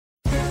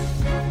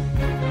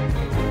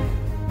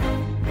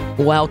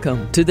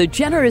Welcome to the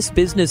Generous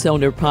Business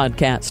Owner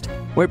Podcast,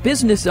 where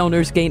business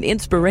owners gain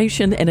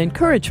inspiration and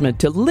encouragement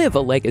to live a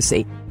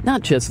legacy,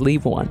 not just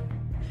leave one.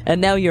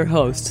 And now your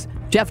hosts,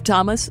 Jeff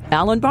Thomas,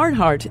 Alan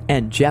Barnhart,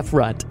 and Jeff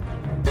Rutt.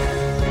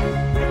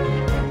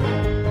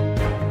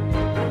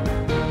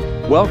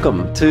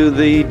 Welcome to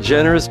the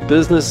Generous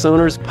Business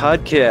Owners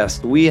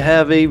Podcast. We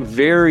have a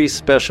very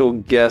special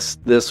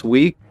guest this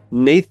week,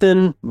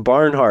 Nathan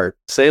Barnhart.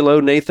 Say hello,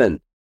 Nathan.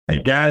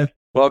 Hey, guys.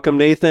 Welcome,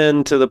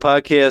 Nathan, to the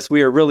podcast.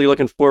 We are really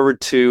looking forward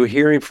to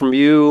hearing from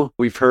you.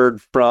 We've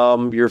heard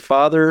from your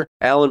father,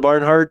 Alan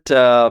Barnhart,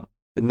 a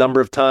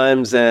number of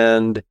times,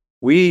 and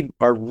we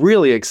are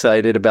really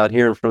excited about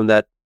hearing from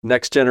that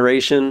next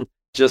generation,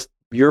 just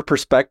your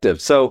perspective.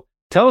 So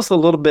tell us a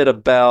little bit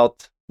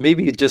about,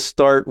 maybe you just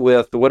start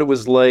with what it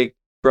was like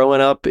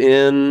growing up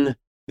in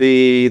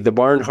the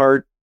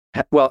Barnhart.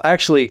 Well,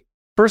 actually,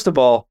 first of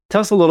all,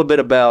 tell us a little bit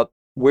about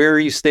where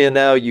you stand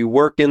now. You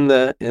work in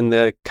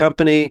the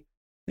company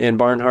in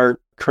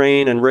Barnhart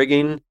Crane and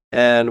Rigging,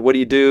 and what do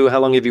you do? How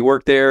long have you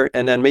worked there?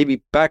 And then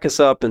maybe back us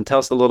up and tell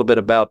us a little bit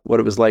about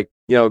what it was like,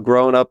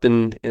 growing up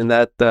in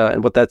that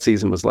and what that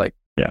season was like.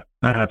 Yeah,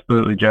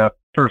 absolutely, Jeff.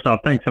 First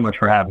off, thanks so much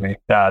for having me.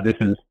 This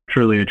is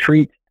truly a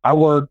treat. I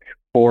work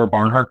for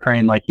Barnhart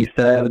Crane, like you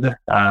said,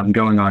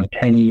 going on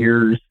 10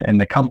 years in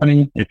the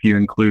company, if you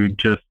include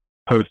just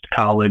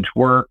post-college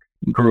work.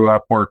 Grew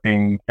up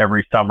working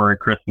every summer and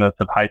Christmas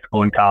of high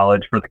school and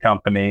college for the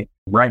company.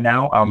 Right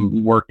now,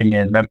 I'm working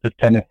in Memphis,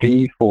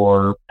 Tennessee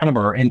for kind of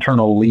our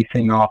internal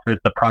leasing office,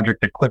 the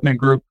project equipment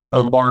group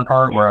of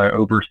Barnhart, where I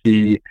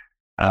oversee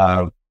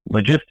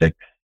logistics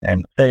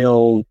and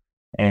sales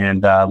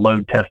and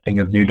load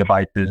testing of new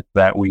devices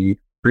that we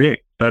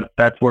create.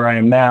 That's where I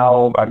am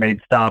now. I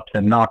made stops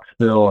in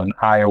Knoxville and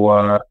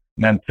Iowa,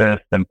 Memphis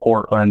and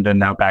Portland, and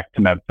now back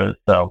to Memphis.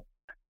 So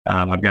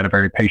I've got a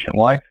very patient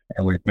wife,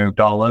 and we've moved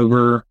all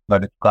over,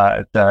 but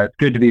it's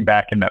good to be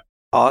back in Memphis.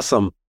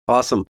 Awesome.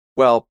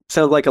 Well,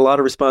 sounds like a lot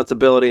of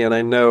responsibility, and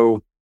I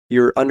know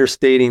you're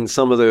understating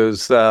some of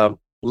those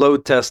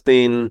load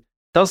testing.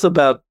 Tell us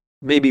about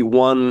maybe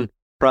one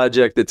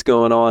project that's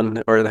going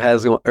on or that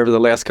has over the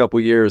last couple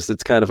of years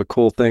that's kind of a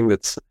cool thing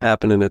that's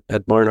happening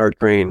at Barnhart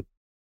Crane.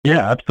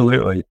 Yeah,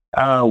 absolutely.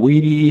 Let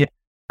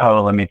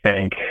me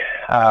think.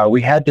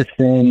 We had to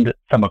send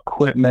some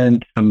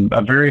equipment,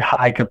 a very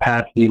high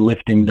capacity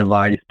lifting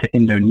device to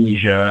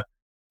Indonesia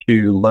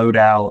to load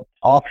out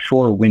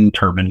offshore wind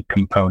turbine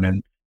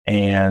components,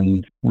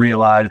 and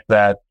realized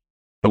that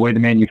the way the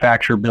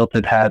manufacturer built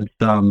it had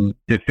some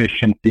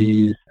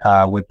deficiencies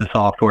with the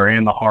software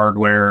and the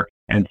hardware.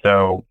 And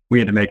so we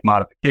had to make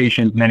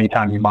modifications. And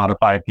anytime you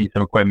modify a piece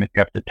of equipment, you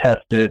have to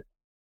test it.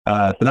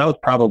 So that was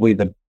probably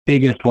the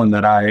biggest one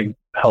that I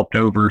helped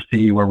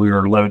oversee, where we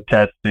were load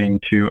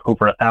testing to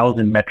over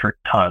 1,000 metric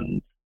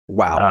tons.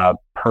 Wow.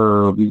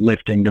 Per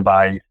lifting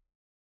device.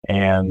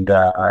 And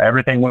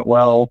everything went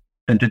well.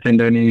 Sent it to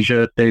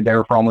Indonesia, stayed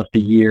there for almost a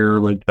year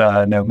with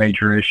no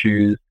major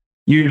issues.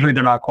 Usually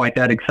they're not quite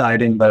that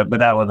exciting, but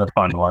that was a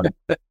fun one.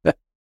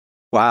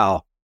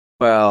 Wow.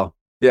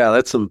 Yeah,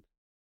 that's some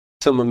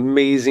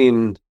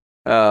amazing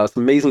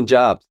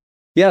jobs.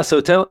 Yeah, so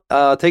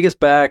take us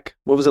back.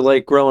 What was it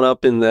like growing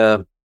up in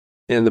the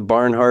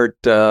Barnhart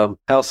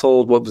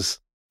household? What was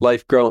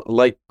life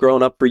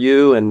growing up for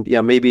you? And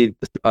yeah, maybe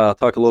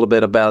talk a little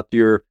bit about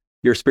your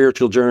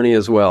spiritual journey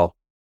as well.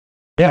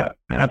 Yeah,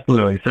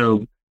 absolutely.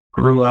 So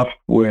grew up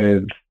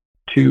with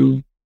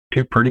two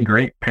pretty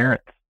great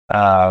parents.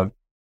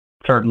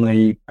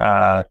 Certainly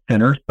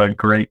sinners, but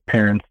great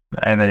parents,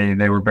 and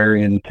they were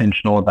very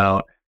intentional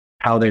about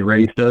how they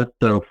raised us.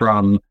 So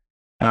from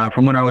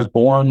when I was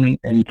born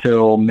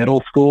until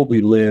middle school,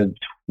 we lived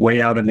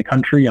way out in the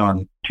country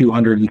on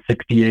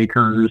 260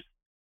 acres.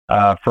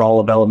 For all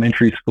of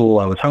elementary school,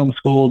 I was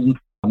homeschooled.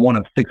 I'm one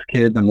of 6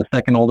 kids. I'm the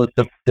second oldest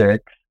of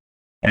 6.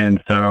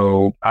 And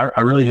so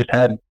I really just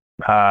had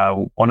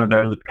one of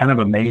those kind of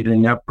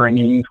amazing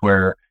upbringings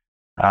where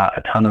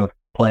a ton of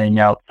playing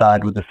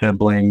outside with the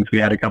siblings. We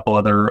had a couple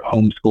other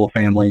homeschool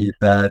families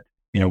that,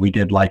 we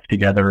did life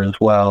together as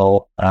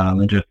well.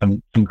 And just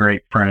some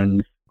great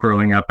friends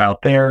growing up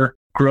out there.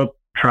 Grew up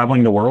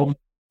traveling the world.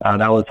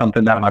 That was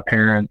something that my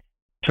parents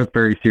took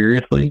very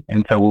seriously.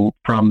 And so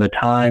from the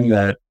time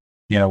that,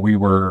 we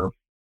were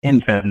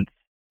infants,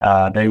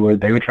 they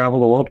would travel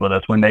the world with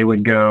us. When they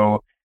would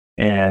go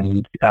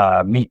and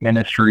meet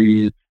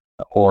ministries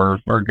or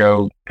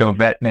go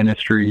vet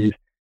ministries,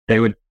 we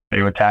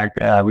would tag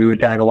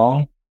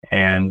along.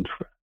 And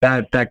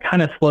that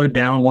kind of slowed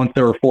down once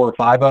there were 4 or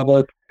 5 of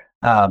us.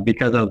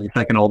 Because I was the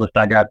second oldest,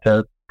 I got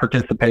to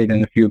participate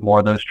in a few more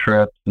of those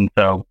trips. And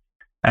so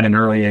at an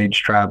early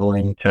age,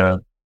 traveling to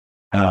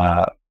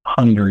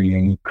Hungary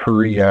and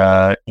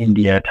Korea,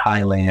 India,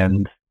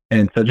 Thailand.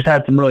 And so just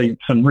had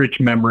some rich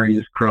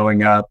memories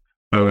growing up,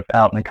 both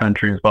out in the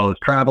country as well as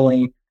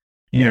traveling.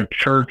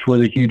 Church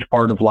was a huge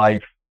part of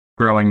life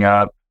growing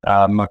up.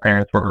 My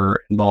parents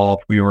were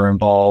involved. We were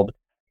involved.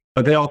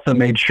 But they also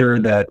made sure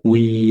that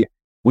we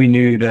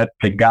knew that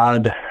the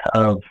God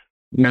of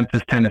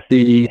Memphis,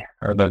 Tennessee,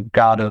 or the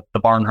God of the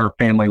Barnhart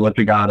family was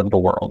the God of the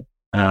world.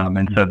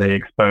 And so they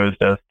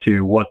exposed us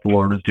to what the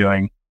Lord was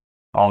doing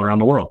all around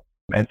the world.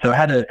 And so I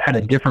had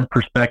a different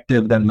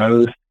perspective than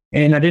most.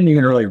 And I didn't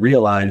even really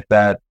realize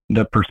that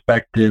the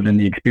perspective and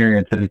the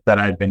experiences that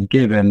I'd been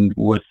given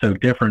was so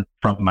different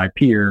from my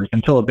peers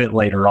until a bit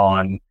later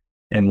on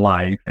in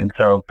life. And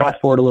so fast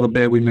forward a little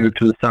bit, we moved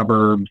to the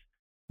suburbs,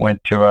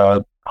 went to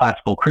a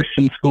classical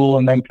Christian school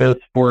in Memphis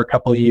for a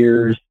couple of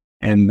years,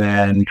 and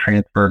then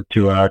transferred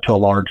to a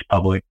large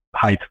public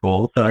high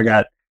school. So I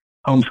got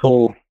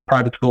homeschool,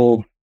 private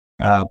school,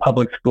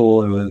 public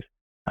school. It was,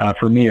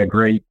 for me, a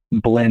great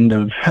blend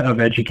of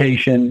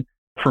education.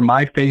 For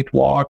my faith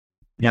walk,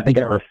 I think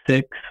I was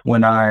 6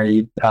 when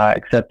I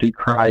accepted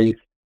Christ.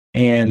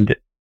 And,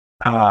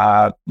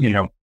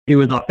 it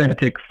was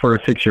authentic for a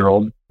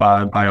 6-year-old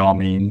by all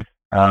means.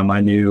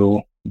 I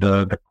knew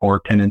the core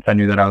tenets. I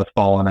knew that I was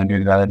fallen. I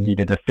knew that I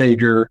needed a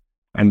Savior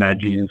and that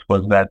Jesus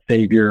was that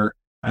Savior.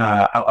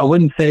 I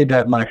wouldn't say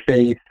that my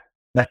faith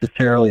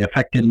necessarily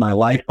affected my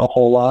life a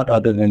whole lot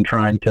other than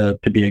trying to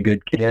be a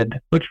good kid,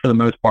 which for the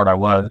most part I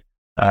was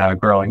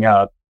growing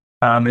up.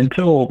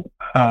 Until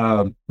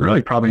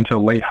really probably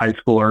until late high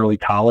school, early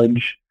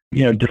college,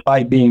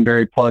 despite being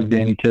very plugged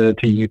into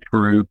youth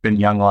group and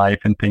Young Life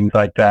and things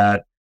like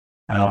that.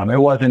 It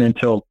wasn't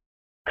until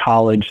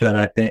college that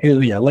I think, it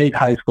was, late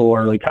high school,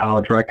 early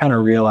college, where I kind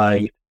of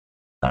realized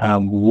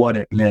what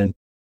it meant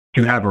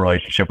to have a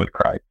relationship with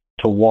Christ,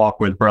 to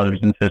walk with brothers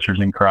and sisters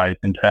in Christ,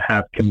 and to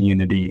have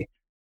community.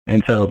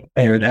 And so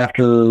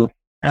after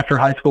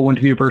high school, went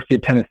to the University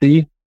of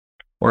Tennessee,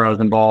 where I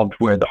was involved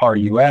with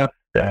RUF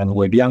and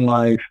with Young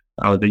Life.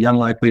 I was a Young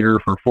Life leader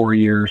for 4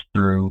 years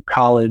through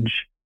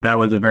college. That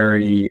was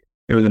it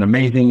was an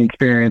amazing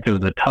experience. It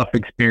was a tough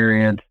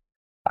experience.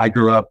 I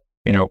grew up,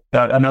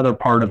 another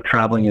part of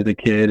traveling as a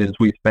kid is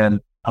we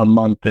spent a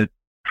month at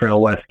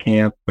Trail West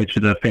Camp, which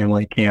is a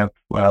family camp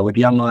with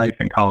Young Life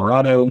in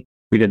Colorado.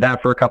 We did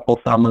that for a couple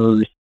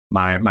summers.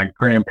 My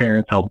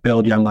grandparents helped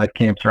build Young Life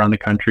camps around the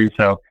country,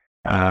 so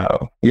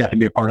we got to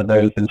be a part of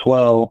those as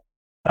well.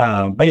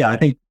 But yeah, I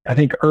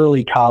think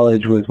early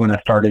college was when I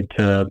started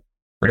to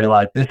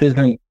realize this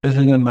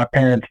isn't my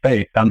parents'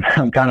 faith. I'm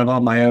kind of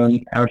on my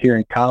own out here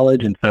in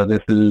college, and so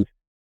this is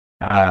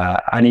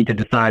I need to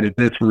decide, is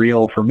this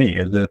real for me?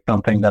 Is this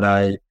something that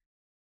I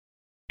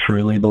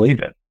truly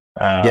believe in?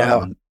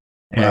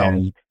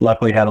 And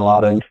luckily had a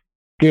lot of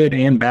good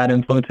and bad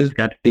influences.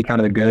 Got to see kind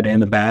of the good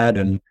and the bad,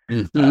 and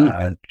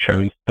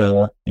chose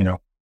to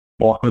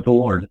walk with the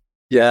Lord.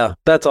 Yeah,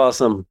 that's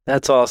awesome.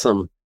 That's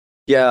awesome.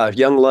 Yeah,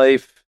 Young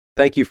Life.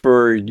 Thank you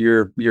for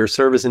your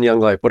service in Young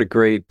Life. What a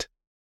great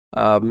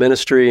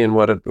ministry, and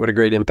what a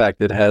great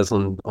impact it has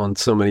on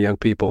so many young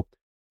people.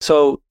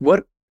 So,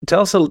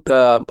 tell us a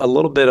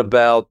little bit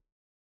about,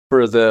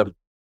 for the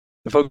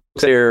folks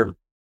there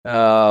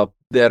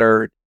that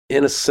are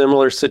in a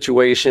similar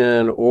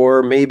situation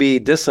or maybe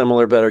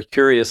dissimilar but are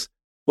curious.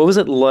 What was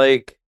it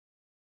like?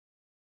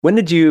 When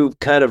did you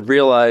kind of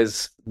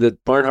realize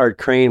that Barnhart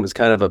Crane was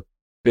kind of a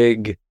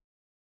big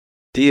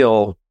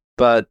deal,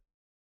 but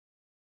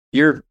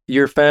your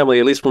family,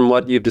 at least from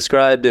what you've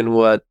described and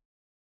what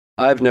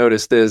I've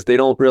noticed, is they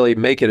don't really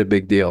make it a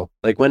big deal.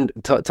 Like,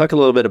 talk a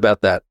little bit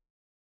about that.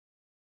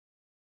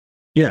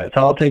 Yeah,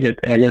 so I'll take it,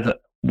 I guess,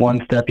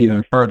 one step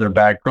even further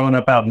back. Growing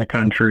up out in the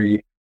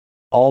country,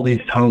 all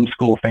these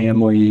homeschool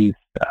families,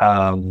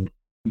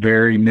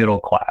 very middle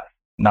class,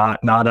 not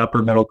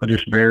upper middle, but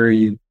just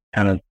very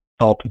kind of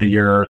salt of the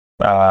earth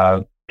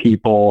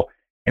people,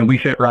 and we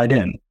fit right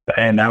in.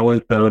 And that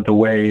was the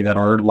way that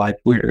our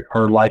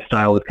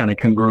lifestyle was kind of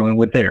congruent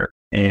with theirs.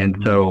 And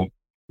so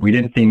we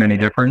didn't seem any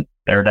different.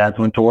 Their dads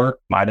went to work.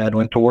 My dad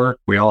went to work.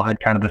 We all had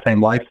kind of the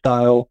same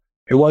lifestyle.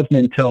 It wasn't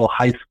until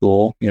high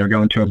school,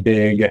 going to a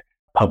big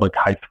public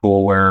high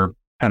school, where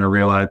kind of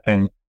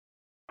realizing,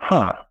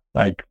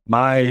 like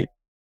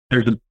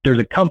there's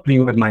a company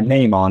with my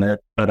name on it,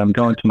 but I'm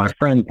going to my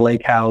friends'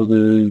 lake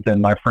houses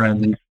and my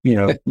friends',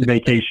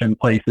 vacation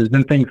places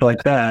and things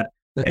like that.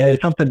 And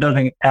something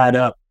doesn't add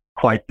up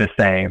quite the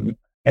same.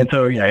 And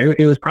so,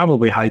 it was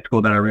probably high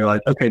school that I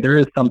realized, okay, there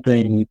is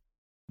something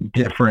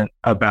different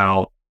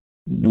about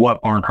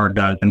what Barnhart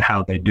does and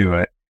how they do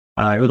it.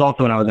 It was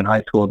also when I was in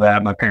high school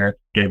that my parents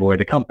gave away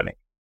the company.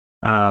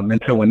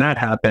 And so when that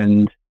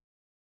happened,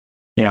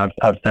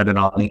 I've said it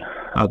on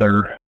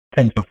other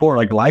things before,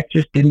 like, life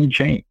just didn't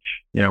change.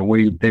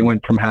 They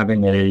went from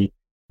having a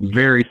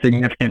very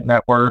significant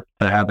net worth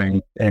to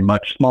having a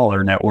much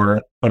smaller net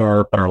worth, but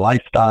our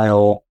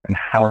lifestyle and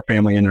how our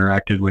family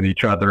interacted with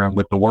each other and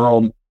with the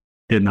world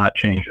did not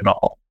change at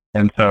all.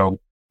 And so,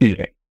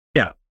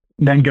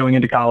 then going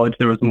into college,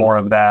 there was more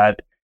of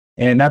that.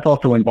 And that's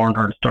also when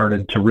Barnhart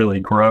started to really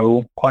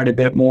grow quite a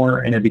bit more,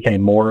 and it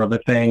became more of a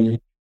thing.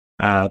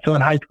 So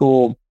in high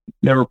school,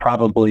 there were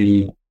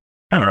probably,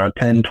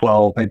 10,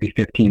 12, maybe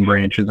 15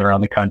 branches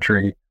around the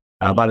country.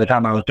 By the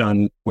time I was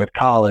done with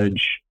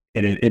college,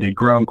 it had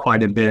grown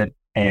quite a bit,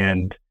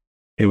 and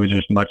it was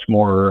just much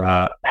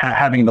more,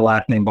 having the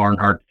last name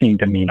Barnhart seemed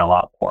to mean a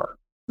lot more.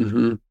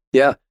 Mm-hmm.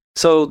 Yeah.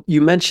 So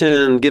you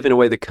mentioned giving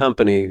away the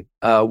company.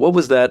 What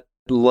was that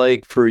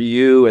like for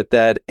you at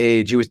that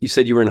age? You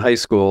said you were in high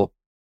school.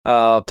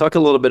 Talk a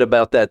little bit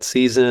about that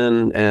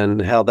season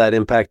and how that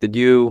impacted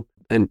you,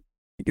 and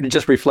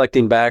just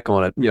reflecting back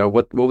on it.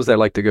 What was that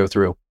like to go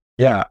through?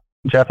 Yeah,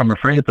 Jeff, I'm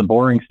afraid it's a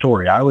boring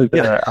story. I was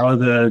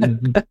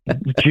a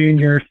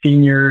junior,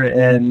 senior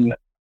in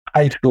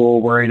high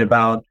school, worried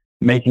about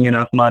making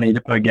enough money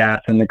to put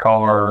gas in the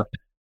car,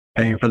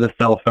 paying for the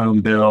cell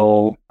phone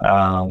bill,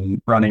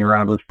 running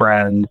around with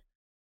friends.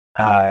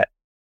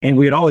 And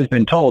we had always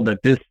been told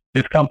that this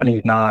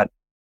company's not,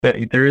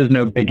 that there is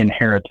no big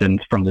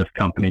inheritance from this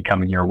company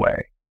coming your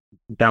way.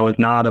 That was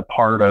not a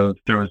part of,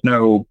 there was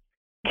no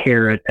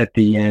carrot at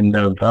the end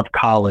of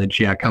college.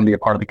 Yeah, come be a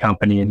part of the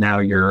company, and now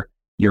you're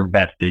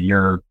vested,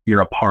 you're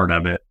a part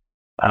of it.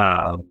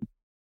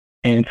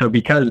 And so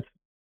because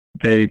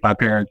my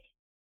parents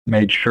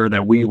made sure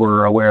that we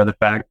were aware of the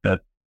fact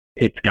that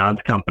it's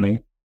God's company,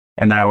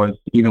 and that was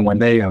even when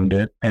they owned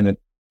it, and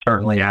it's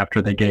certainly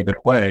after they gave it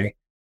away,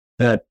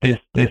 that this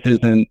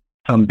isn't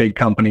some big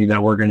company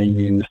that we're going to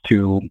use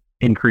to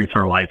increase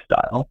our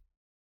lifestyle.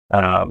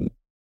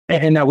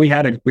 And that we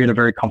had a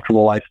very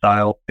comfortable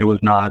lifestyle. It was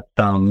not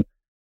some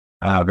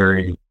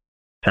very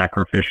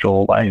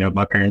sacrificial.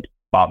 My parents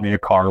bought me a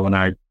car when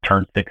I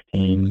turned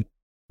 16.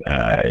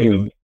 It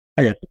was,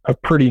 I guess, a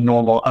pretty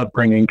normal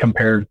upbringing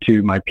compared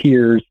to my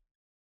peers,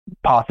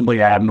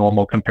 possibly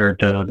abnormal compared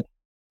to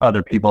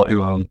other people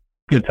who own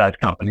good-sized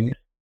companies.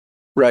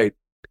 Right.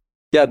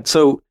 Yeah.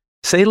 So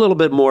say a little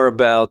bit more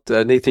about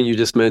Nathan. You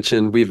just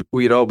mentioned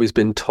we'd always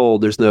been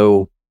told there's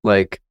no,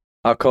 like,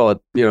 I'll call it,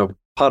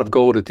 pot of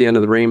gold at the end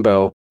of the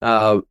rainbow.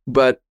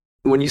 But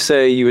when you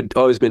say you had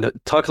always been,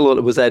 talk a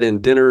little, was that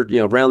in dinner,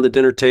 around the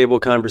dinner table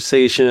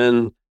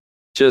conversation,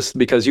 just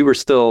because you were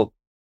still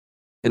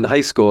in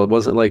high school? It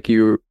wasn't like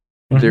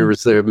there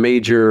was the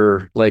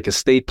major, like,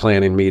 estate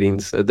planning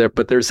meetings there,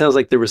 but there sounds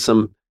like there was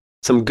some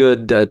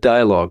good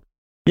dialogue.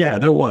 Yeah,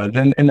 there was.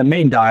 And the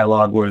main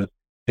dialogue was,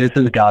 this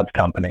is God's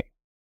company,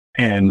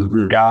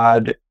 and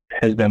God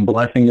has been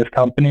blessing this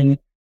company,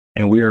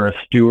 and we are a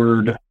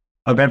steward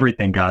of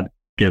everything God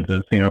gives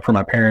us. For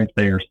my parents,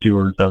 they are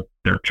stewards of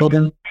their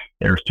children,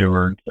 they're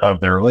stewards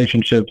of their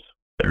relationships,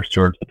 they're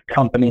stewards of the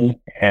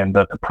company and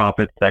the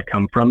profits that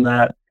come from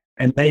that.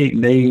 And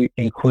they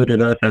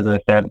included us, as I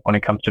said, when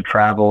it comes to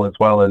travel, as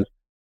well as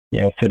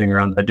sitting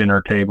around the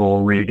dinner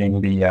table reading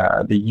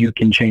the "You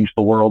Can Change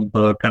the World"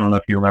 book. I don't know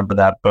if you remember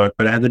that book,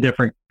 but it has a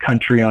different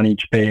country on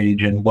each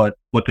page and what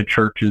the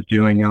church is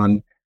doing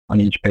on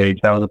each page.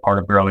 That was a part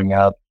of growing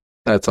up.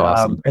 That's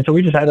awesome. And so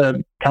we just had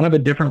a kind of a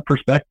different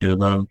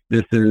perspective of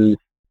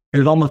it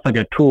was almost like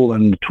a tool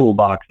in the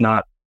toolbox,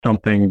 not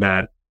something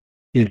that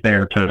is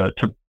there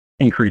to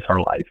increase our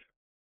life.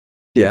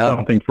 Yeah.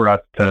 Something for us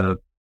to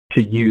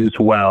use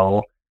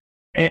well.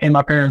 And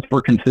my parents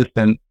were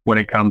consistent when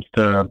it comes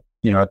to,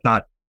 it's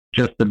not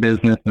just the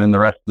business and then the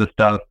rest of the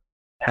stuff,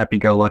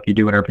 happy-go-lucky,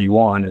 do whatever you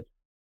want. It's,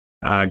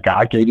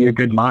 God gave you a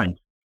good mind.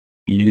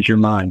 Use your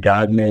mind.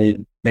 God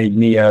made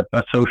me a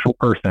social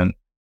person.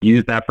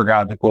 Use that for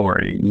God's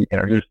glory.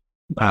 Just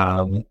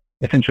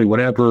essentially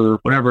whatever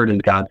it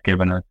is God's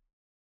given us,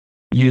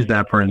 use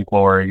that for His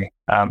glory.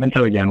 And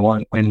so again,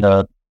 when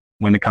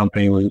the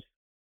company was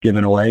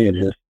given away,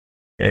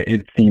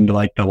 it seemed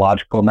like the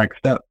logical next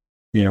step.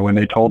 When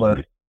they told us,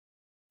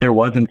 there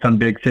wasn't some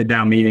big sit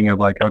down meeting of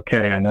like,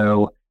 okay, I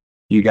know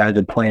you guys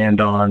had planned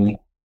on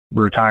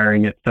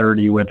retiring at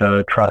 30 with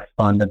a trust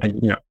fund.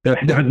 There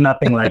was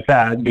nothing like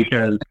that,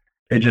 because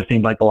it just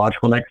seemed like the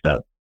logical next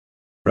step.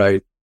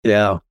 Right.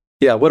 Yeah.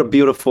 Yeah. What a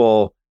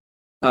beautiful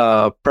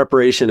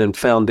preparation and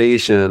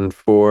foundation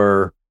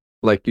for,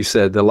 like you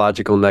said, the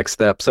logical next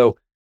step. So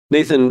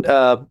Nathan,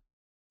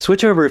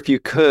 switch over, if you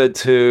could,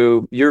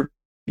 to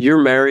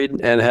you're married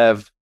and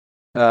have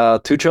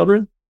 2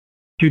 children?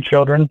 2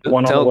 children,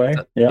 one on the way.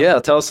 Yeah.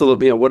 Tell us a little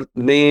bit, what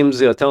names,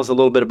 tell us a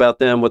little bit about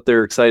them, what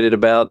they're excited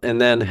about. And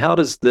then how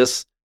does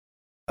this,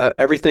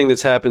 everything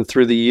that's happened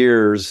through the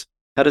years,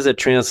 how does it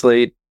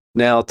translate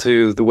now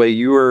to the way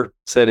you were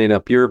setting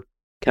up your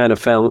kind of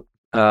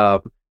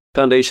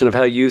foundation of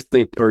how you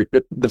think, or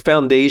the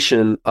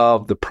foundation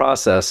of the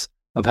process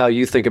of how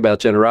you think about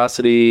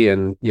generosity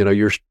and,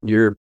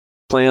 your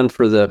plan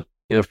for the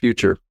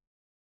future?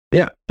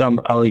 Yeah, so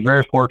I was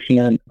very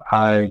fortunate.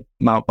 My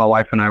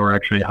wife and I were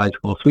actually high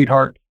school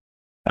sweethearts.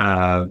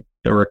 There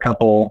were a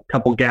couple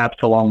gaps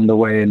along the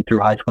way and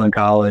through high school and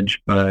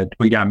college, but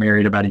we got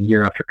married about a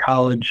year after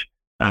college.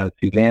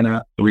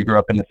 Susanna, so we grew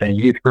up in the same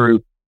youth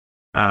group.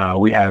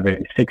 We have a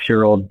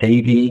 6-year-old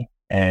Davy,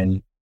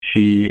 and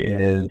she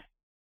is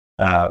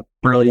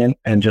brilliant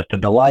and just a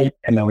delight.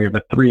 And then we have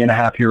a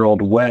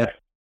 3.5-year-old Wes.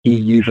 He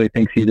usually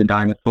thinks he's a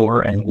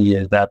dinosaur, and he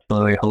is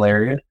absolutely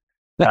hilarious.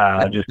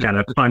 Just kind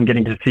of fun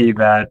getting to see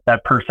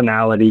that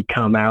personality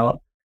come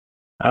out.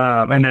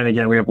 And then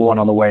again, we have one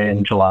on the way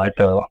in July,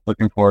 so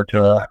looking forward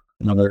to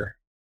another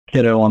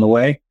kiddo on the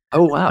way.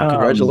 Oh, wow.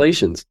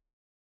 Congratulations.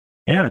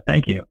 Yeah,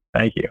 thank you.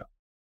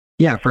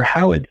 Yeah, for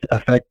how it's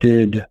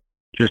affected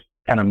just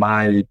kind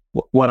of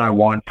what I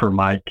want for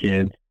my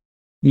kids.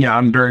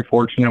 I'm very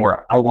fortunate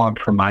where I want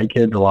for my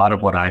kids a lot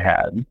of what I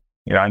had.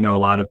 I know a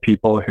lot of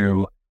people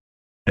who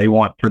they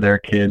want for their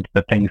kids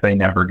the things they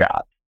never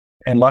got.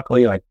 And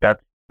luckily, like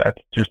that's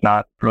just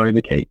not really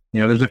the case.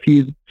 There's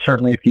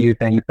certainly a few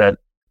things that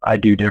I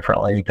do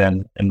differently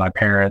than my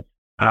parents.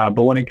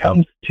 But when it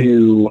comes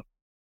to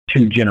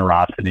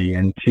generosity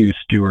and to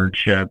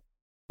stewardship,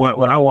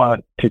 what I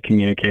want to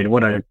communicate,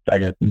 what I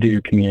guess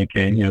do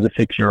communicate, the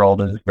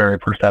 6-year-old is very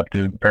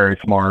perceptive, very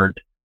smart.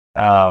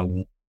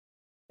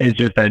 Is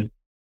just that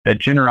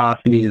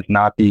generosity is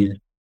not these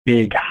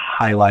big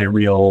highlight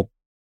reel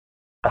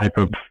type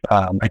of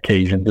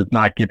occasions. It's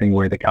not giving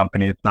away the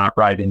company. It's not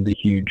writing the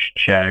huge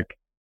check.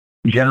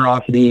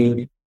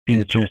 Generosity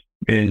is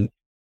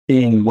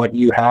seeing what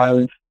you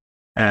have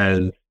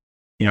as,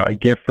 a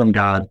gift from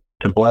God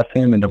to bless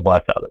him and to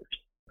bless others.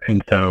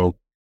 And so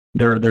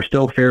they're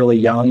still fairly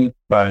young,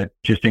 but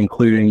just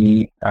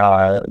including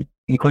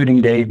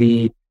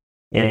Davey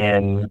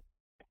and,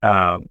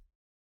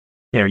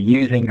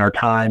 using our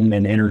time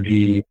and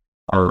energy,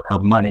 our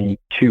money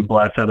to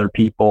bless other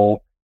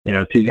people.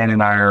 Suzanne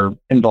and I are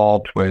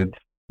involved with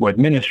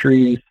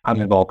ministries. I'm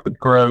involved with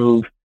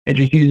Grove, and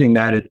just using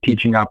that as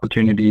teaching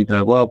opportunities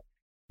of,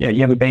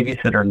 you have a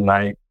babysitter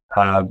tonight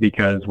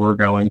because we're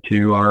going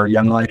to our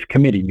Young Life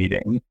Committee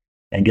meeting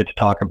and get to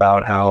talk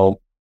about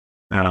how,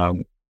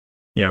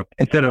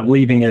 instead of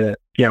leaving it,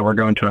 we're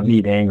going to a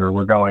meeting or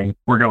we're going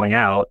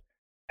out.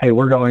 Hey,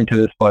 we're going to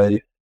this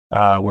place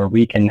where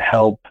we can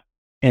help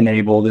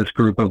enable this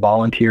group of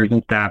volunteers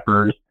and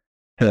staffers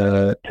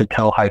to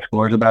tell high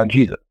schoolers about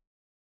Jesus.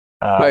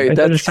 Right.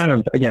 That's just kind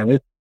of, again,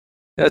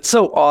 that's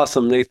so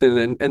awesome,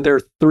 Nathan. And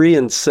they're 3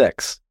 and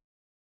 6.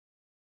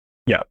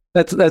 Yeah.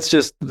 That's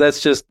just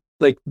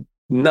like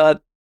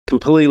not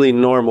completely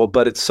normal,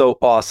 but it's so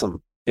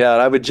awesome. Yeah.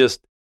 I would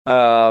just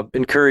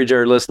encourage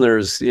our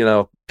listeners,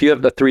 if you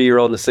have a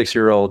 3-year-old and a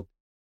 6-year-old,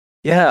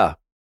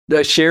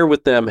 share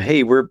with them,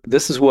 hey,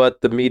 this is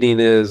what the meeting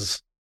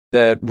is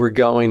that we're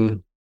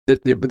going.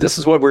 This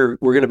is what we're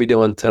going to be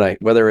doing tonight,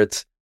 whether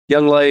it's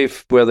Young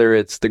Life, whether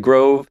it's the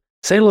Grove.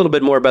 Say a little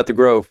bit more about the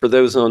Grove for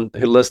those who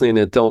are listening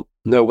that don't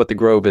know what the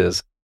Grove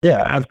is.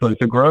 Yeah, absolutely.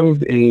 The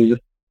Grove is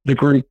the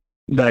group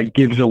that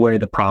gives away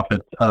the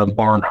profits of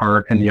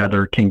Barnhart and the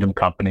other Kingdom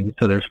companies.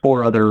 So there's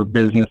 4 other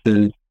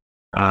businesses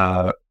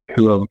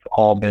who have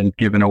all been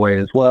given away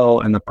as well,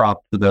 and the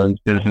profits of those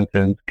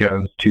businesses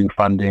goes to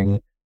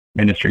funding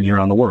ministries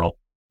around the world.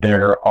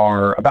 There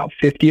are about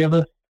 50 of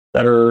us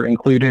that are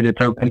included.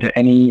 It's open to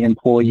any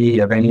employee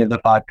of any of the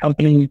 5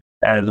 companies,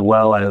 as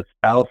well as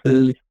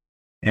spouses.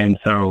 And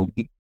so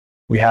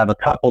we have a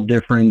couple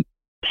different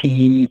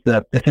teams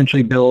that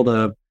essentially build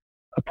a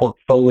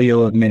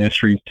portfolio of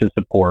ministries to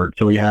support.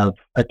 So we have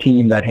a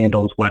team that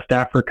handles West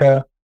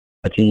Africa,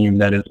 a team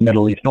that is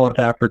Middle East, North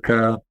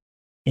Africa,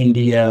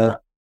 India,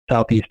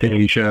 Southeast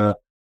Asia,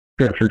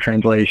 scripture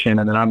translation,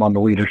 and then I'm on the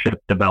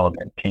leadership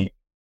development team.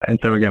 And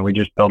so again, we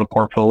just build a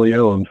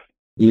portfolio of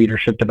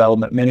leadership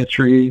development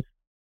ministries,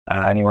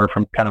 anywhere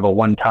from kind of a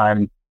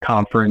one-time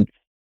conference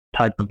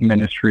type of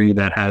ministry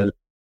that has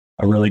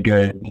a really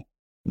good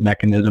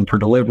mechanism for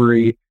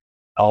delivery,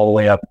 all the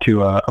way up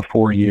to a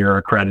 4-year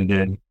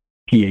accredited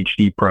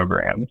PhD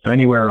program. So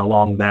anywhere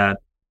along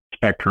that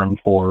spectrum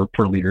for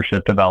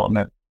leadership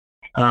development.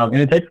 And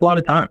it takes a lot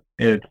of time.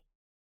 It's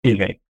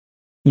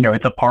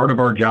a part of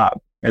our job.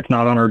 It's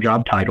not on our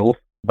job titles,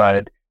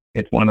 but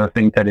it's one of the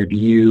things that if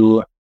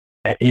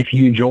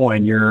you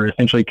join, you're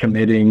essentially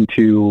committing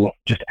to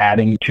just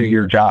adding to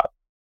your job.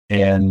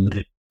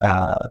 And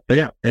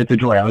it's a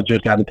joy. I was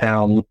just out of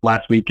town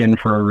last weekend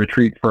for a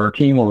retreat for our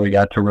team where we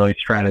got to really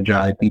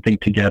strategize and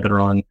think together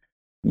on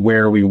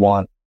where we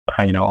want,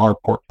 our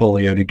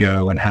portfolio to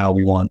go and how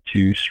we want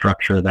to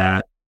structure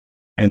that.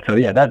 And so,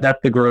 that's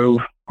the Grove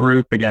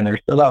group. Again,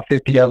 there's about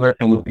 50 of us,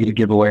 and we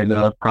give away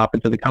the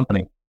profits of the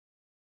company.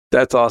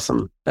 That's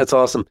awesome.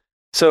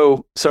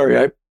 So,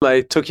 sorry,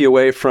 I took you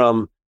away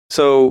from.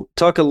 So,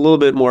 talk a little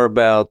bit more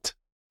about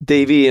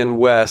Davey and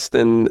West,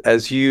 and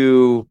as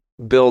you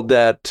build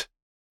that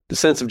the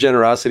sense of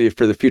generosity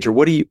for the future,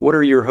 what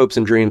are your hopes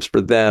and dreams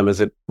for them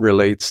as it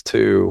relates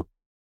to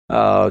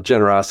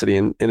generosity?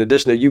 And in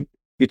addition to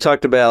you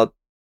talked about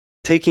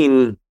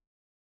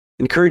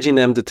encouraging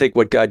them to take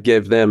what God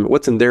gave them,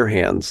 what's in their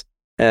hands,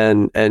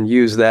 and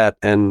use that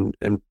and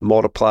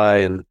multiply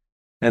and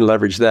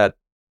leverage that.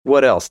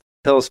 What else?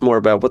 Tell us more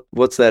about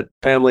what's that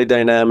family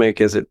dynamic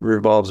as it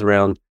revolves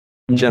around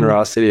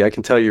generosity. I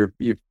can tell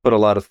you've put a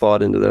lot of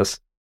thought into this.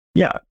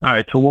 Yeah. All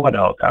right. So what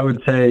else? I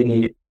would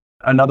say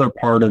another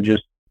part of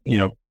just,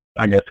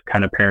 I guess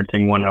kind of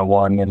parenting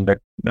 101 in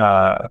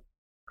the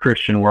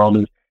Christian world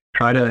is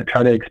try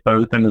to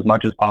expose them as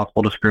much as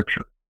possible to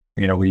Scripture.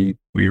 We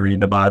read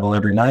the Bible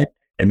every night.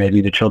 It may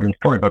be the children's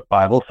storybook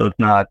Bible, so it's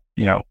not,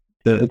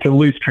 it's a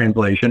loose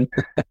translation,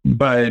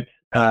 but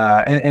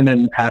and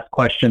then ask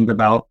questions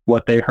about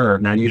what they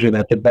heard. Now, usually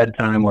that's at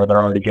bedtime where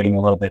they're already getting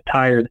a little bit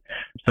tired,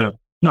 so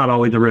not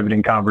always a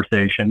riveting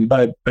conversation,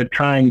 but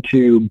trying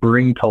to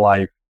bring to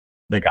life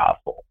the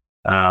gospel.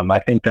 I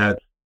think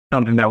that's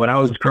something that when I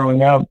was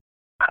growing up,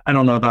 I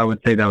don't know if I would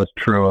say that was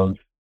true of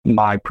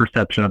my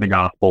perception of the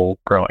gospel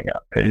growing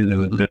up. It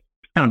was just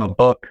kind of a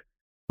book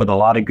with a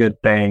lot of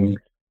good things,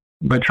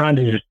 but trying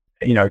to just,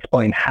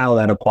 explain how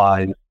that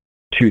applies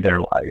to their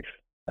life.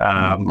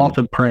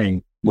 Also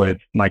praying with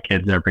my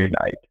kids every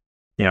night,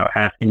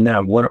 asking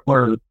them, what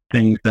are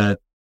things that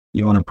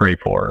you want to pray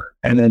for?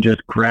 And then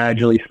just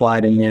gradually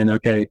sliding in,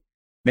 okay,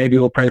 maybe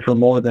we'll pray for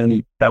more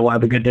than that we'll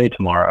have a good day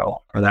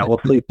tomorrow, or that we'll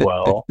sleep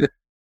well.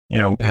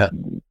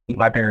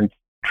 My parents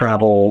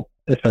travel,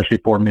 especially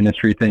for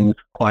ministry things,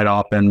 quite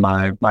often.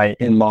 My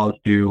in-laws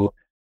do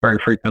very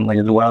frequently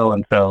as well.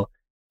 And so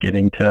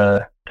getting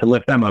to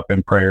lift them up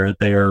in prayer as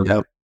they are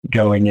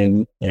going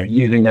and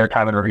using their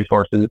time and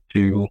resources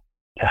to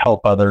help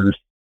others,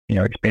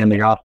 expand the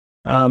gospel.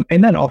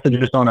 And then also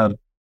just on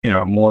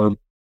a more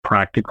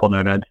practical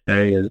note, I'd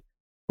say is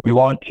we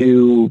want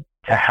to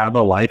have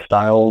a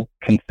lifestyle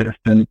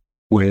consistent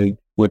with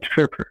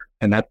Scripture,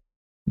 and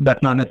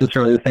that's not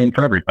necessarily the same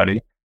for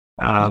everybody.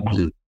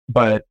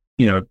 But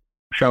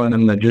showing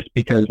them that just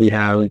because we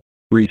have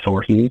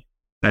resources,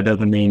 that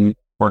doesn't mean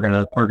we're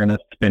gonna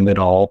spend it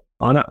all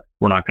on us.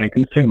 We're not going to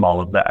consume all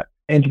of that.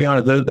 And to be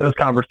honest, those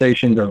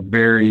conversations are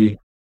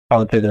I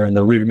would say they're in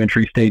the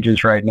rudimentary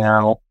stages right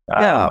now.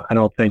 I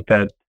don't think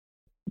that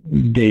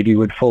Davey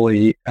would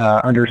fully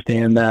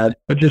understand that,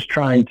 but just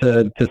trying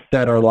to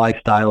set our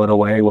lifestyle in a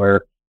way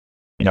where,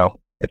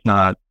 it's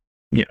not,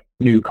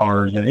 new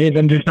cars and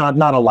even just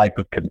not a life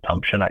of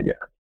consumption, I guess.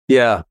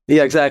 Yeah,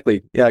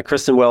 exactly. Yeah,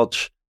 Kristen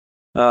Welch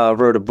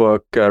wrote a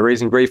book,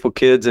 Raising Grateful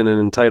Kids in an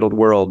Entitled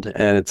World,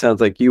 and it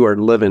sounds like you are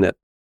living it.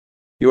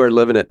 You are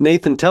living it.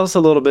 Nathan, tell us a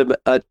little bit.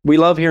 We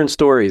love hearing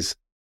stories.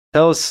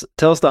 Tell us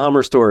the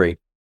Hummer story.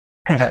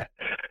 The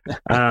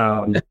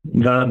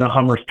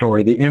Hummer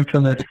story, the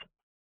infamous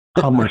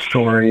Hummer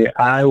story.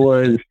 I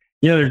was,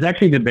 there's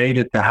actually debate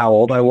as to how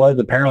old I was.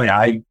 Apparently,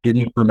 I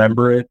didn't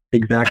remember it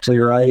exactly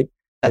right.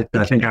 I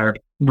think I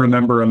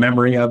remember a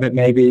memory of it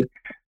maybe.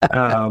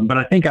 But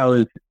I think I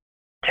was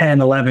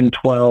 10, 11,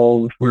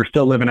 12. We were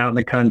still living out in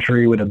the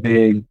country with a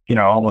big,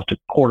 almost a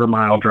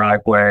quarter-mile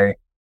driveway.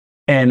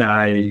 And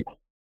I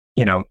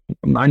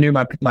knew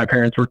my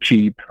parents were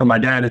cheap, or my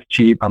dad is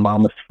cheap. My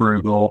mom is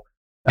frugal.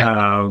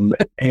 And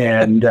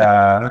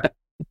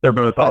they're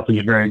both also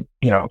just very,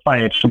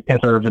 financially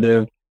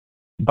conservative.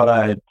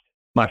 But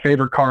my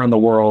favorite car in the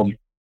world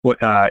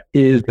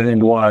is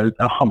and was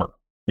a Hummer,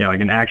 like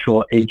an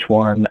actual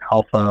H1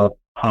 Alpha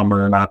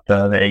Hummer, not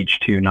the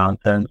H2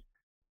 nonsense.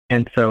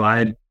 And so I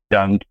had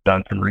done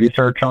some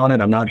research on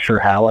it. I'm not sure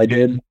how I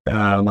did.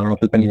 I don't know if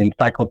it's been an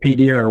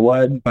encyclopedia or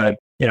what, but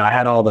I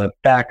had all the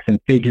facts and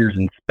figures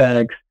and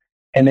specs,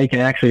 and they can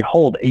actually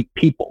hold 8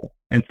 people.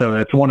 And so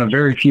it's one of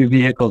very few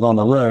vehicles on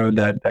the road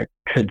that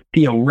could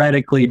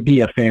theoretically be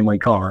a family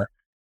car.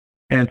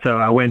 And so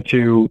I went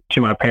to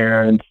my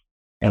parents,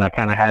 and I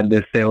kind of had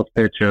this sales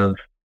pitch of,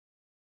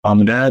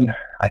 Mom and Dad,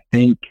 I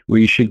think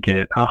we should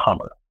get a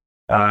Hummer.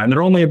 And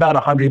they're only about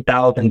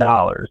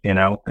 $100,000,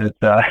 It's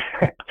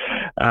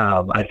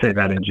I say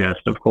that in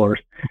jest, of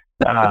course.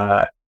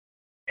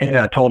 And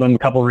I told them a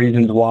couple of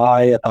reasons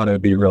why. I thought it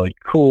would be really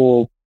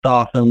cool. It's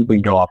awesome. We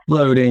can go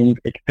off-roading.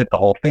 It can fit the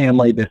whole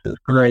family. This is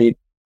great.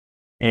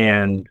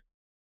 And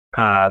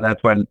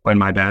that's when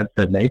my dad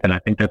said, Nathan, I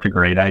think that's a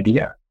great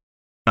idea.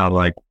 I was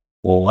like,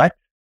 well, what?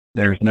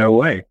 There's no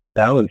way.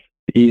 That was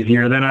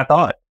easier than I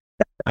thought.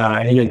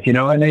 And he goes, you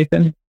know what,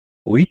 Nathan?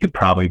 We could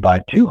probably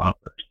buy 2 Hummers.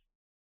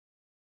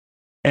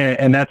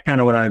 And that's kind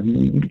of what I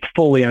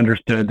fully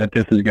understood, that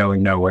this is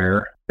going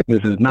nowhere.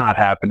 This is not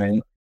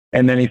happening.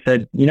 And then he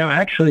said,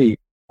 actually,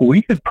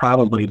 we could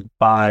probably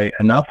buy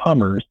enough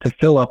Hummers to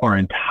fill up our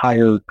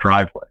entire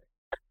driveway.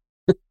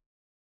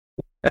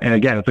 And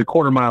again, it's a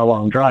quarter-mile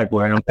long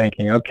driveway. I'm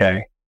thinking,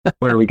 okay,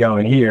 where are we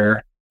going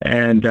here?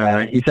 And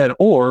he said,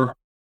 or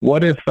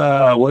what if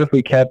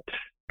we kept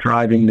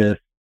driving this?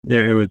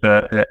 It was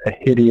a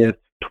hideous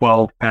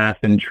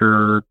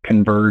 12-passenger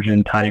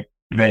conversion type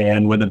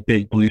van with a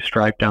big blue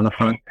stripe down the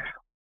front.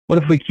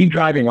 What if we keep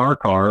driving our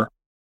car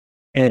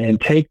and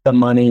take the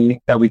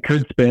money that we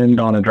could spend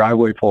on a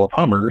driveway full of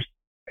Hummers,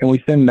 and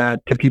we send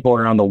that to people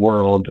around the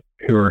world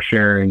who are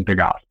sharing the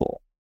gospel?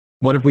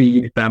 What if we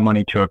use that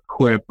money to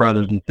equip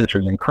brothers and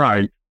sisters in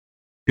Christ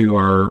who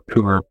are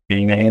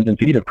being the hands and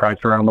feet of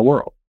Christ around the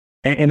world?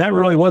 And that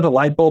really was a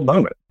light bulb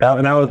moment.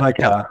 And I was like,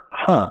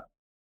 huh.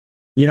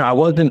 I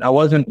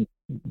wasn't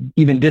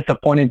even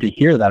disappointed to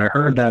hear that. I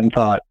heard that and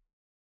thought,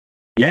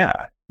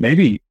 yeah,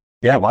 maybe,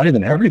 why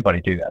doesn't everybody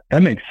do that?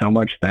 That makes so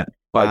much sense.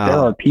 Wow. Like, there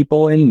are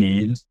people in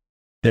need.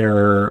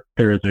 There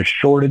is a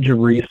shortage of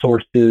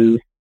resources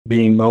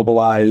being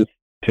mobilized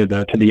to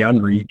the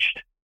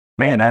unreached.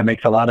 Man, that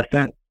makes a lot of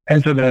sense.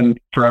 And so then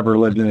forever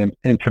lived in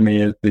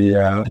infamy is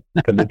the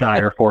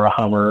desire for a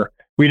Hummer.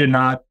 We did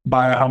not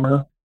buy a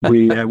Hummer.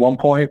 At one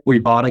point we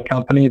bought a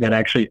company that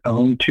actually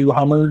owned 2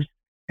 Hummers,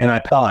 and I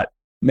thought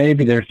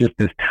maybe there's just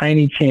this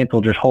tiny chance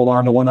we'll just hold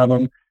on to one of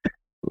them.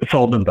 We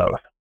sold them both.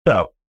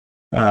 So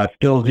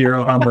still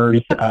 0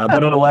 Hummers,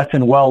 but a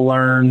lesson well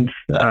learned,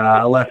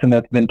 a lesson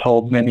that's been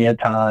told many a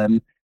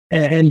time.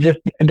 And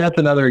that's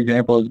another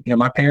example of,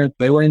 my parents,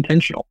 they were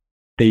intentional.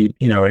 They,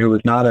 it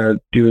was not a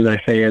do as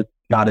I say, it,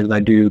 not as I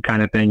do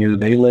kind of thing.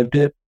 They lived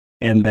it,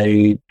 and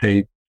they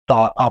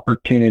sought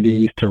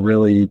opportunities to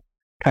really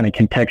kind of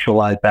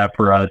contextualize that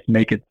for us,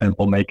 make it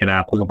simple, make it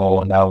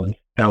applicable. And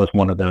that was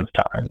one of those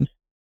times.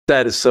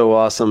 That is so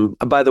awesome.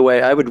 By the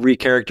way, I would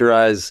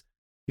recharacterize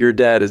your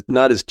dad as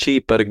not as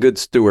cheap, but a good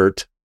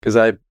steward,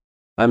 because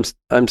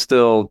I'm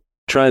still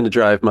trying to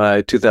drive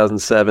my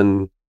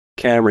 2007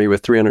 Camry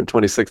with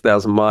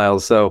 326,000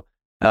 miles. So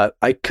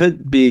I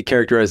could be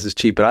characterized as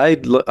cheap, but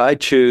I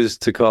choose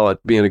to call it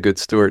being a good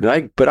steward.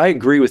 But I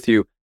agree with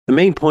you. The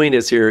main point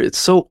is here, it's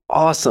so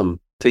awesome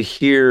to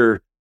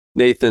hear,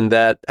 Nathan,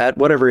 that at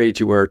whatever age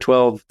you were,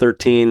 12,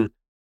 13,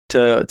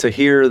 to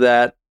hear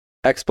that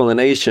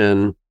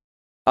explanation,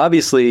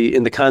 obviously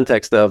in the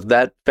context of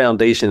that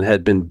foundation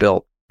had been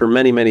built for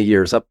many, many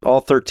years, up all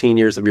 13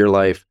 years of your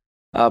life.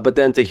 But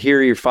then to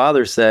hear your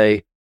father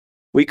say,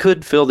 we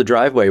could fill the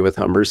driveway with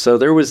Hummers. So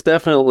there was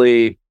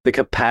definitely the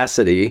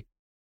capacity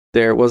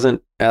there. It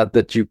wasn't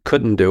that you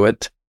couldn't do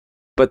it.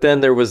 But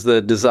then there was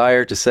the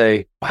desire to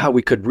say, wow,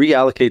 we could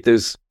reallocate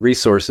those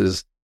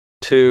resources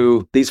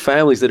to these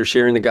families that are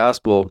sharing the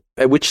gospel,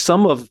 which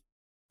some of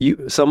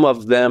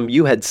them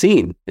you had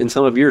seen in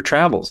some of your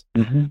travels.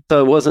 Mm-hmm.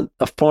 So it wasn't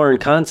a foreign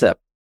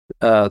concept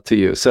to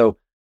you. So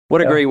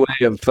what a great way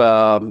of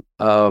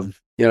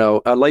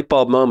a light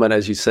bulb moment,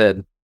 as you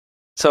said.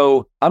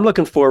 So I'm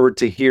looking forward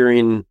to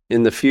hearing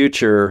in the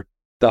future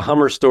the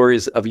Hummer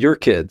stories of your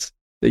kids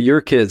that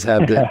your kids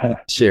have to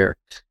share.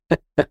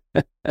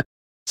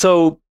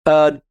 So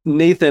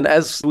Nathan,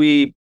 as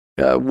we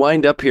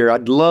wind up here,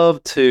 I'd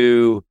love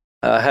to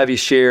have you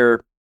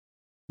share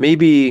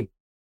maybe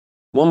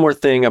one more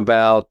thing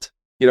about,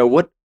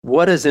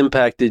 what has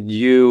impacted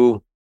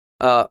you,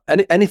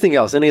 anything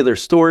else, any other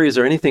stories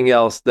or anything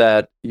else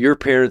that your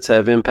parents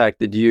have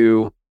impacted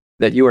you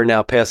that you are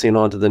now passing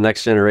on to the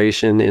next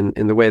generation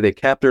in the way they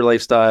cap their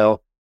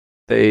lifestyle.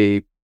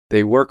 They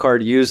work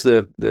hard to use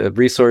the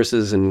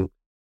resources and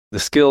the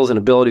skills and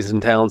abilities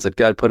and talents that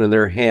God put in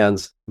their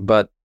hands,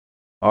 but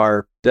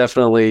are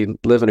definitely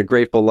living a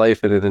grateful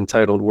life in an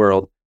entitled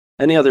world.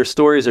 Any other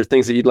stories or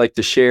things that you'd like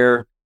to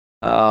share?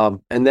 And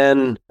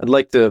then I'd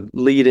like to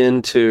lead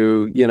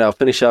into,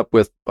 finish up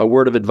with a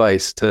word of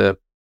advice to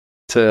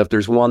if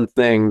there's one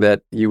thing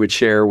that you would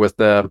share with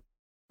a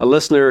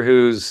listener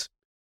who's,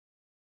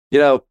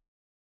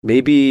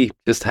 maybe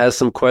just has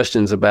some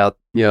questions about,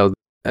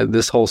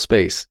 this whole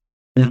space.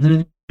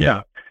 Mm-hmm.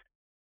 Yeah.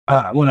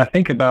 When I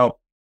think about,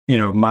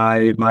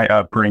 my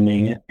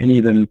upbringing and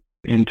even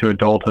into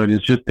adulthood, is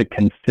just the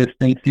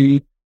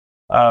consistency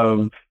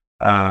of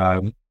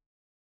the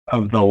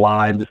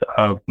lives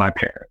of my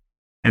parents.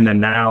 And then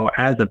now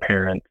as a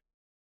parent,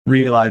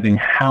 realizing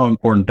how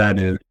important that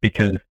is,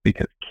 because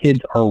kids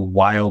are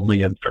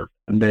wildly observant.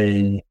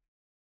 They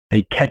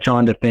catch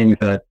on to things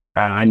that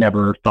I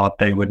never thought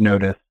they would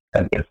notice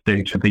at this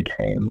stage of the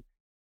game.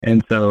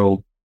 And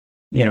so,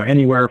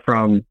 anywhere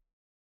from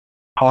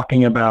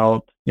talking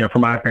about, for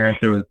my parents,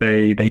 it was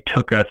they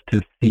took us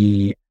to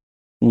see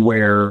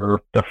where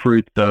the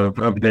fruits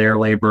of their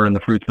labor and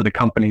the fruits of the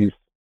company's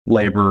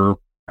labor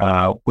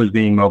was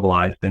being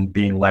mobilized and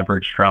being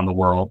leveraged around the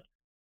world,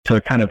 to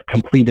kind of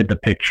completed the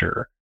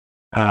picture.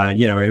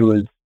 It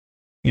was,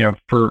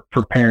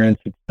 for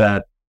parents, it's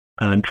that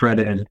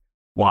dreaded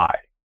why.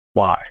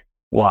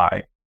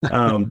 But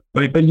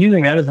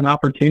using that as an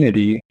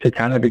opportunity to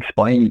kind of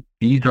explain,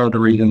 these are the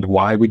reasons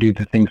why we do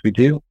the things we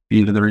do.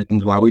 These are the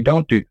reasons why we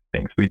don't do the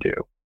things we do.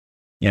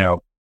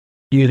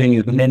 Using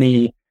as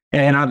many,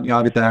 and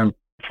obviously I'm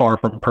far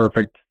from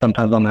perfect.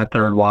 Sometimes on that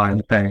third why,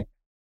 I'm saying,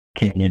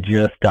 can you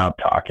just stop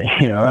talking?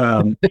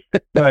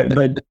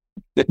 But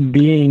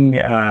being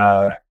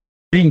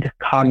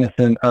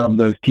cognizant of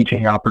those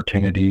teaching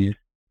opportunities,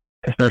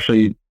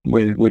 especially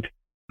with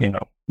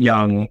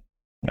young,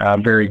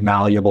 very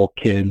malleable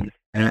kids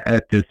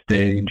at this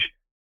stage.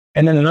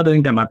 And then another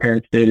thing that my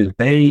parents did is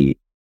they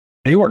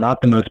were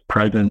not the most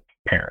present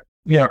parents.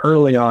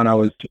 Early on, I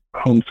was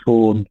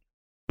homeschooled.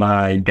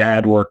 My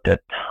dad worked a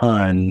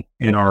ton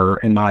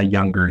in my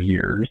younger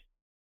years.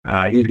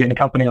 He was getting the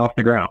company off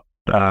the ground.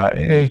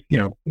 It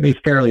was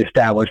fairly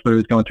established, but it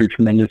was going through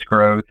tremendous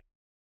growth.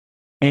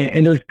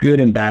 And there's good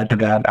and bad to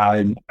that.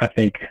 I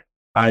think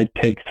I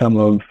take some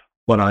of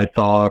what I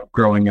saw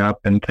growing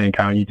up and think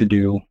I need to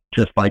do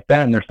just like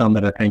that. And there's some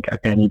that I think,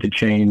 okay, I need to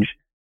change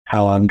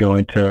how I'm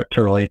going to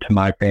relate to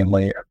my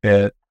family a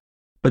bit.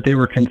 But they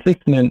were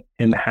consistent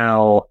in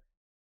how,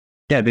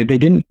 they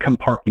didn't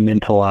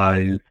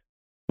compartmentalize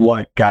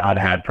what God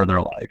had for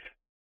their life.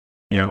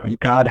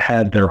 God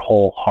had their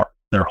whole heart,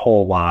 their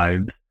whole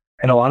lives.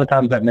 And a lot of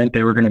times that meant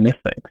they were going to miss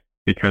things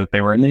because they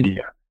were in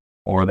India,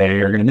 or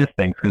they are going to miss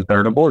things because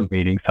they're at a board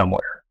meeting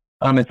somewhere.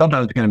 And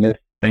sometimes they're going to miss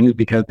things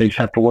because they just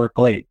have to work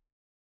late.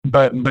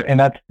 But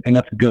that's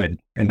good,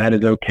 and that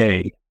is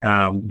okay.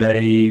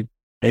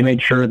 They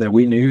made sure that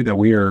we knew that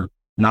we are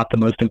not the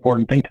most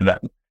important thing to them,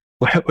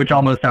 which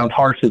almost sounds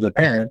harsh as a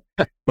parent,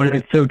 but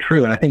it's so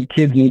true. And I think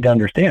kids need to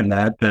understand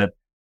that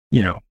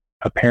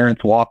a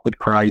parent's walk with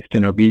Christ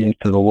and obedience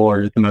to the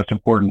Lord is the most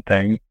important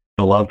thing.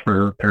 The love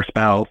for their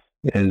spouse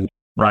is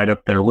right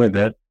up there with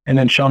it. And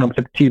then showing up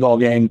to t-ball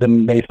games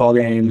and baseball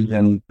games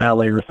and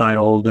ballet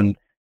recitals, and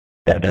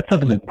that's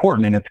something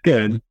important and it's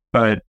good.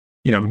 But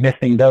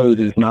missing those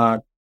is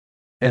not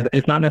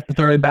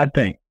necessarily a bad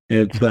thing.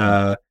 It's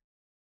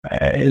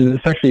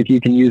especially if you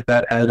can use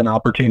that as an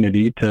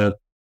opportunity to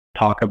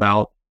talk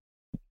about.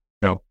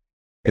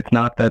 It's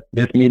not that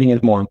this meeting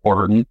is more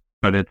important,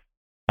 but it's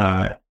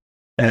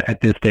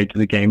at this stage of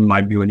the game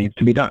might be what needs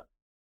to be done.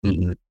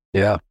 Mm-hmm.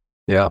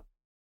 Yeah,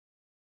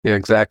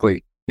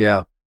 exactly.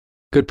 Yeah,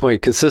 good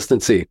point.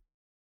 Consistency.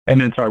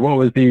 And then, sorry, what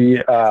was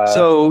the?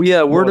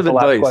 Word of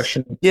advice.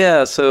 Question?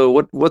 Yeah.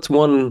 So, what's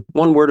one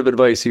word of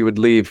advice you would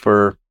leave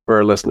for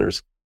our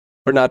listeners,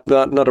 or not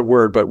a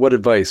word, but what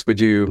advice would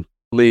you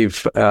leave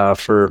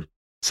for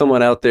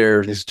someone out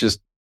there who's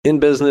just in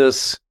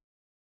business,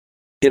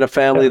 in a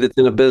family that's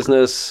in a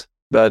business,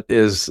 but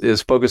is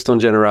focused on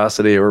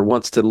generosity or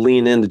wants to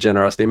lean into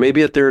generosity?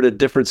 Maybe if they're at a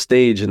different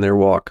stage in their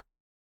walk.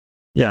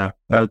 Yeah,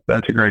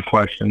 that's a great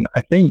question.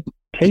 I think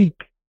take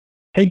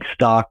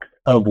stock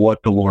of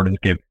what the Lord has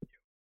given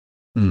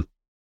you.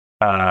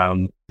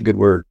 Good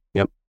word.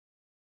 Yep.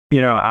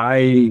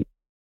 I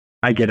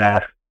get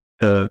asked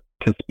to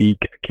speak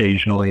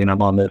occasionally, and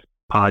I'm on this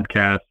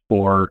podcast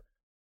for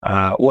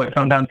what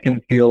sometimes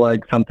can feel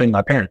like something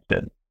my parents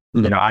did.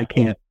 Mm-hmm. I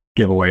can't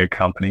give away a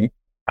company.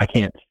 I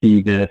can't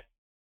see this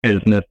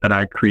business that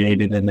I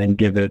created and then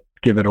give it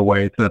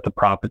away so that the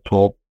profits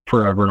will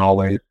forever and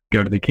always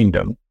go to the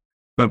kingdom.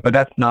 But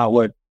that's not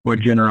what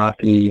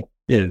generosity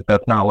is.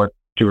 That's not what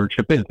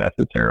stewardship is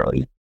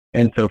necessarily.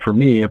 And so for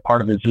me, a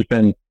part of it's just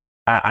been,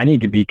 I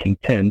need to be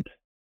content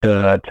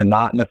to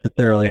not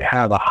necessarily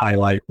have a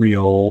highlight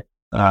reel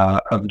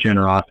of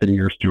generosity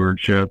or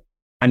stewardship.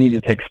 I need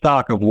to take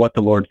stock of what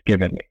the Lord's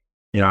given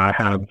me. I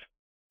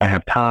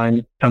have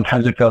time.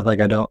 Sometimes it feels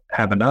like I don't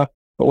have enough,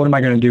 but what am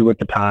I going to do with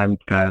the time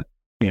that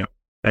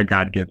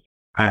God gives?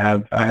 I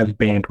have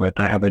bandwidth.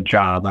 I have a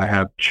job. I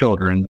have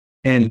children,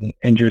 and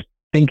just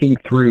thinking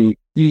through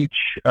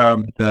each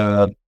of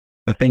the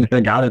things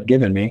that God has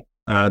given me,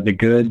 the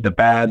good, the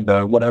bad,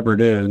 the whatever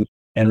it is,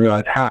 and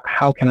realize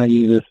how can I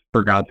use this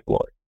for God's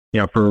glory?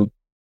 For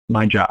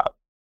my job,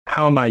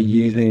 how am I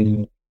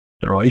using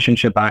the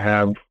relationship I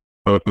have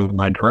both with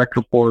my direct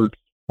reports,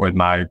 with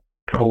my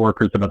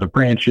coworkers of other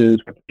branches,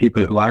 with the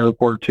people who I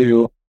report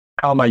to?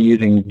 How am I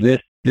using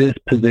this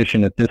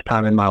position at this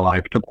time in my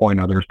life to point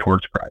others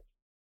towards Christ,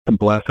 to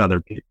bless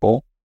other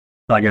people?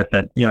 Like I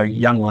said,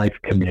 Young Life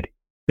Committee,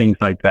 things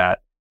like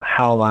that.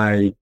 How am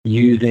I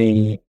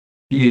using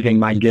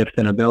my gifts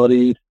and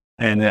abilities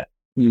and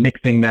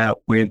mixing that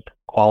with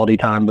quality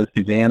time with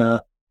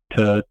Susanna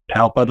to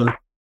help others,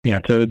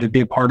 to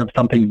be a part of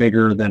something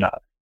bigger than us.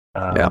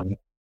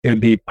 It would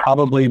be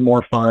probably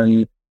more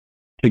fun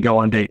to go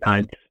on date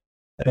nights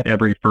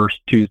every first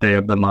Tuesday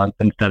of the month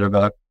instead of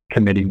a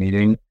committee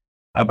meeting.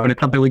 But it's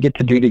something we get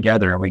to do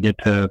together, and we get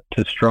to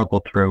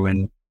struggle through,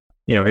 and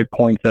it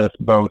points us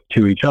both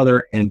to each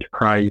other and to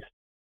Christ.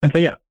 And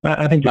so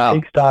I think just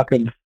take stock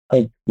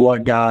of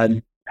what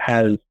God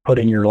has put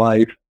in your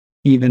life,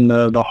 even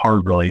the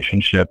hard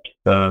relationships,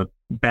 the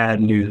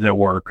bad news at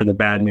work or the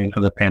bad news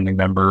with a family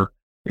member.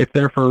 It's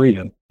there for a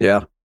reason.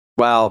 Yeah.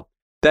 Wow.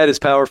 That is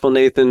powerful,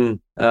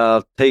 Nathan.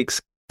 Take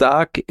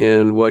stock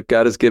in what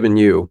God has given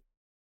you.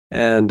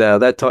 And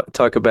that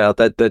talk about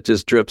that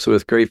just drips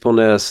with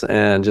gratefulness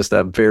and just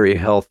a very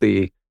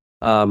healthy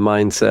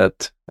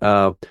mindset.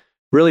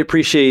 Really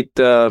appreciate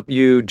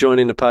you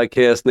joining the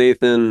podcast,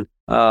 Nathan.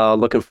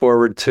 Looking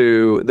forward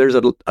to. There's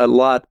a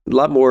lot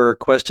more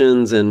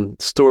questions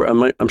and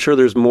story. I'm sure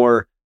there's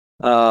more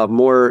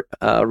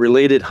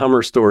related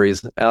Hummer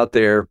stories out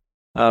there.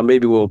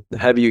 Maybe we'll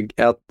have you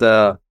out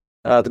to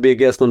be a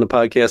guest on the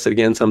podcast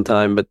again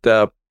sometime.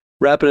 But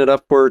wrapping it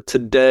up for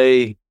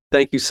today.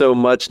 Thank you so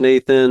much,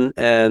 Nathan,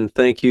 and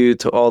thank you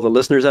to all the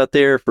listeners out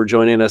there for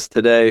joining us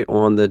today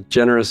on the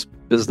Generous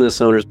Business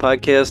Owners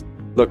Podcast.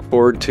 Look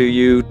forward to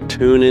you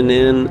tuning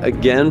in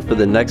again for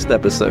the next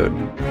episode.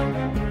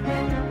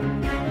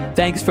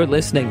 Thanks for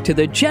listening to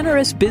the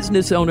Generous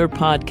Business Owner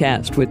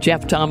Podcast with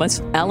Jeff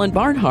Thomas, Alan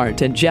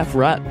Barnhart, and Jeff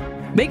Rutt.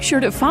 Make sure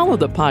to follow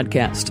the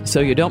podcast so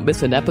you don't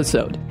miss an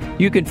episode.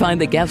 You can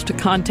find the guest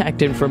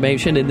contact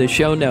information in the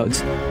show notes.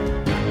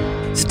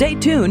 Stay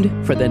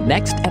tuned for the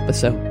next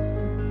episode.